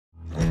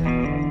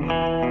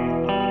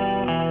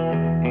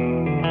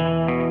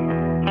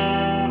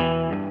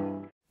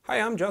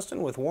Hi, I'm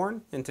Justin with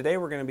Warne, and today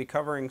we're going to be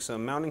covering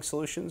some mounting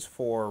solutions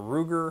for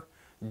Ruger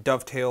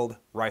dovetailed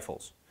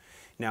rifles.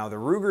 Now, the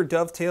Ruger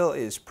Dovetail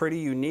is pretty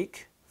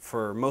unique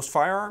for most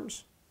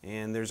firearms,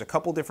 and there's a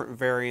couple different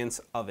variants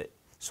of it.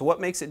 So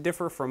what makes it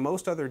differ from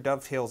most other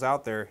dovetails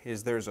out there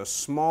is there's a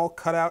small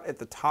cutout at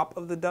the top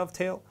of the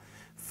dovetail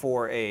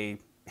for a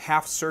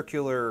half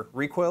circular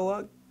recoil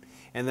lug,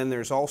 and then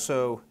there's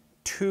also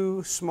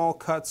two small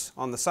cuts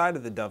on the side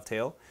of the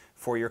dovetail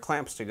for your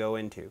clamps to go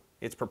into.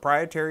 It's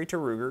proprietary to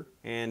Ruger,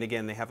 and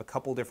again, they have a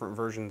couple different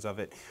versions of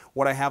it.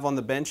 What I have on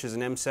the bench is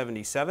an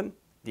M77.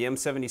 The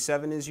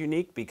M77 is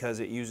unique because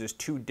it uses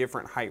two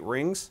different height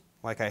rings,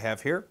 like I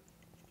have here.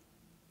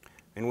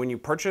 And when you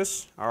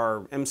purchase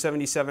our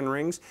M77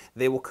 rings,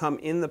 they will come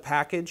in the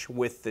package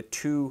with the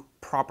two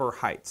proper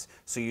heights.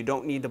 So you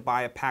don't need to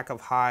buy a pack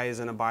of highs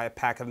and buy a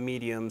pack of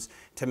mediums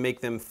to make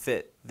them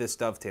fit this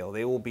dovetail.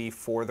 They will be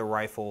for the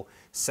rifle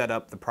set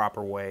up the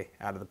proper way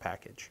out of the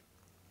package.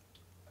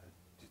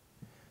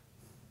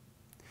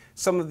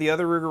 Some of the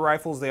other Ruger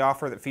rifles they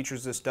offer that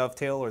features this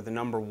dovetail are the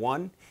number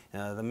 1,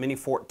 the Mini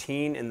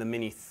 14 and the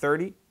Mini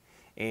 30,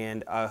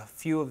 and a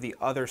few of the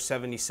other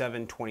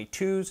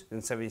 7722s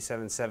and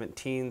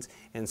 7717s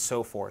and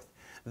so forth.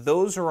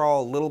 Those are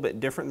all a little bit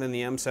different than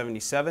the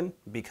M77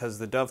 because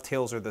the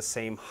dovetails are the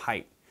same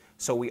height.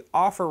 So we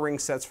offer ring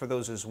sets for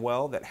those as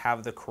well that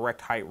have the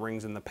correct height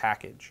rings in the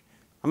package.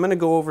 I'm going to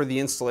go over the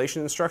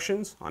installation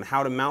instructions on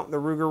how to mount the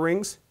Ruger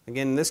rings.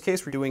 Again, in this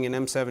case we're doing an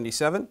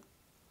M77.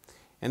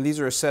 And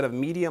these are a set of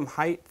medium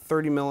height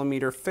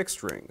 30mm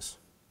fixed rings.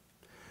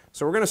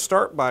 So we're going to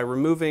start by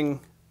removing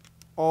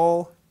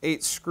all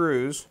 8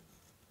 screws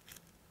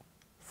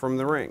from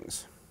the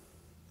rings.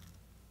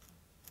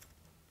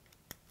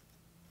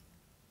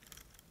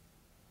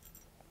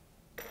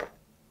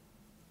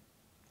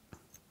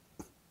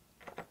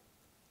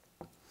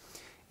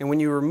 And when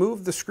you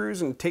remove the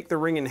screws and take the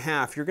ring in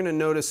half, you're going to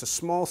notice a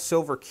small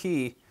silver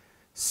key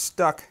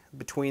stuck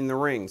between the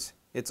rings.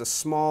 It's a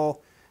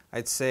small,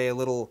 I'd say a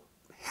little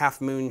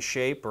half moon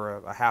shape or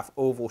a half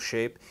oval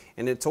shape,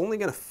 and it's only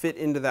going to fit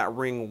into that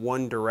ring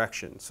one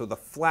direction. So the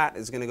flat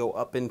is going to go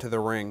up into the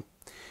ring.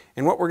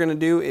 And what we're going to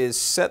do is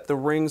set the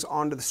rings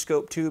onto the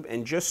scope tube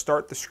and just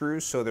start the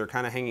screws so they're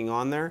kind of hanging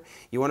on there.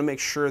 You want to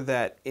make sure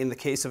that in the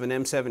case of an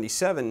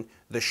M77,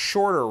 the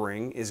shorter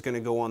ring is going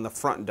to go on the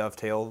front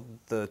dovetail,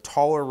 the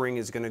taller ring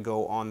is going to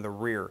go on the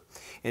rear.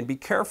 And be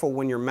careful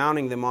when you're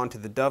mounting them onto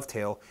the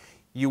dovetail.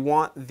 You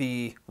want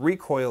the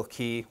recoil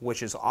key,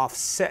 which is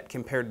offset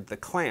compared to the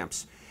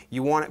clamps,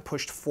 you want it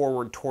pushed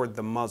forward toward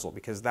the muzzle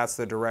because that's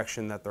the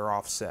direction that they're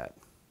offset.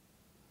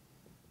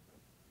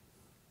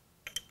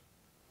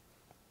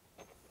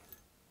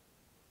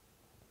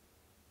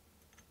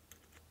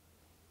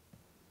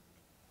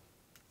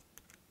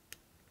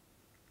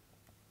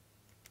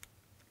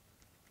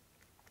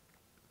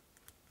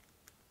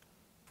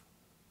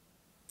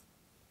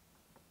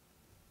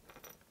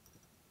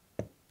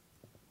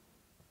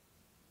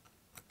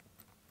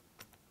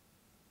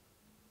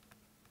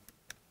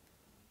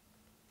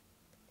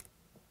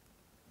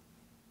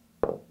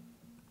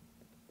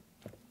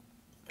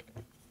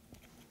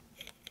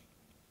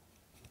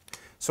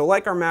 So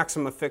like our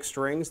Maxima fixed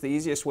rings, the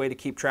easiest way to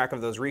keep track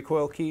of those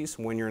recoil keys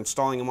when you're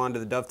installing them onto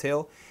the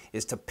dovetail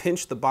is to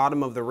pinch the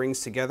bottom of the rings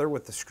together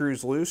with the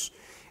screws loose,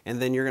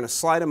 and then you're going to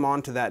slide them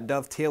onto that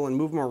dovetail and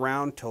move them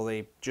around till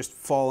they just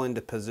fall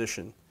into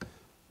position.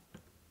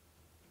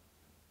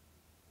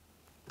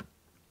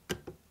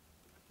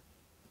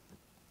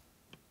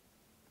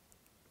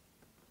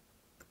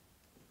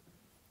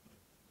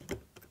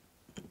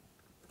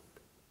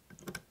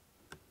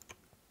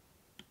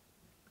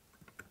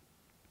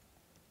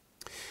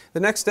 The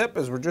next step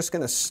is we're just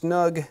going to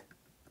snug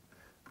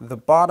the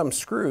bottom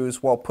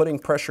screws while putting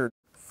pressure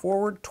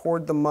forward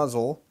toward the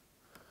muzzle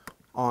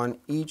on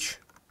each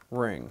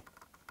ring.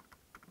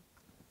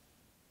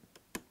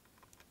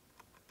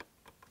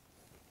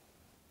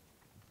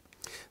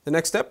 The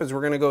next step is we're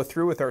going to go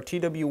through with our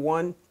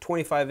TW1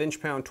 25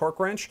 inch-pound torque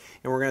wrench,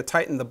 and we're going to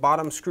tighten the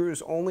bottom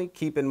screws only.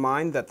 Keep in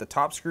mind that the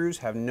top screws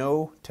have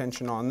no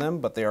tension on them,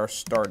 but they are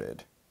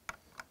started.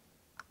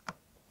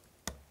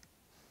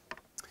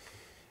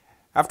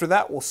 After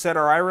that, we'll set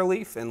our eye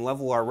relief and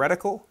level our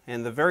reticle,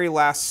 and the very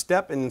last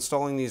step in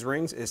installing these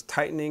rings is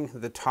tightening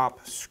the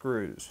top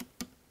screws.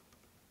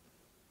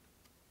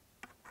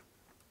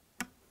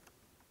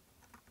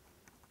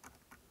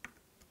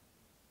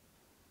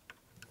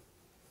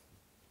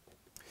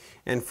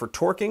 And for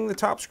torquing the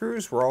top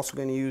screws, we're also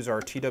going to use our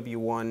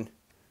TW1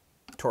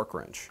 torque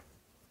wrench,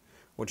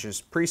 which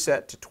is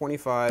preset to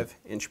 25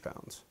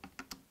 inch-pounds.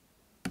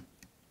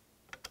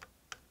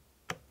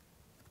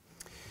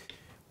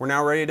 We're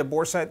now ready to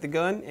bore sight the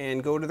gun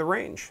and go to the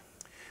range.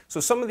 So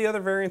some of the other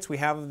variants we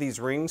have of these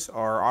rings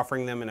are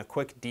offering them in a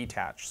quick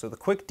detach. So the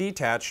quick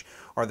detach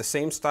are the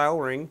same style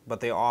ring, but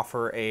they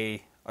offer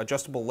a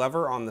adjustable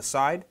lever on the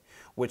side,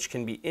 which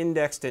can be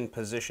indexed in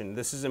position.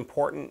 This is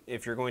important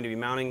if you're going to be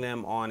mounting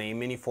them on a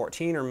Mini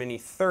 14 or Mini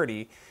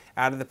 30.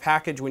 Out of the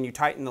package, when you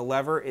tighten the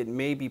lever, it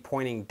may be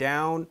pointing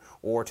down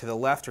or to the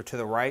left or to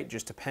the right,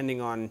 just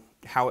depending on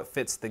how it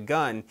fits the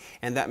gun,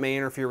 and that may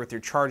interfere with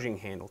your charging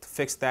handle. To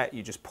fix that,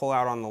 you just pull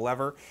out on the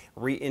lever,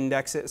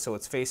 re-index it so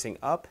it's facing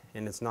up,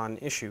 and it's not an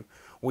issue.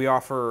 We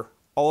offer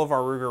all of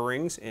our Ruger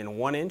rings in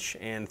 1-inch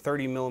and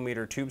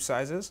 30mm tube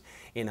sizes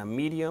in a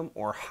medium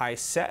or high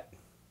set.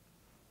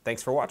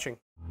 Thanks for watching.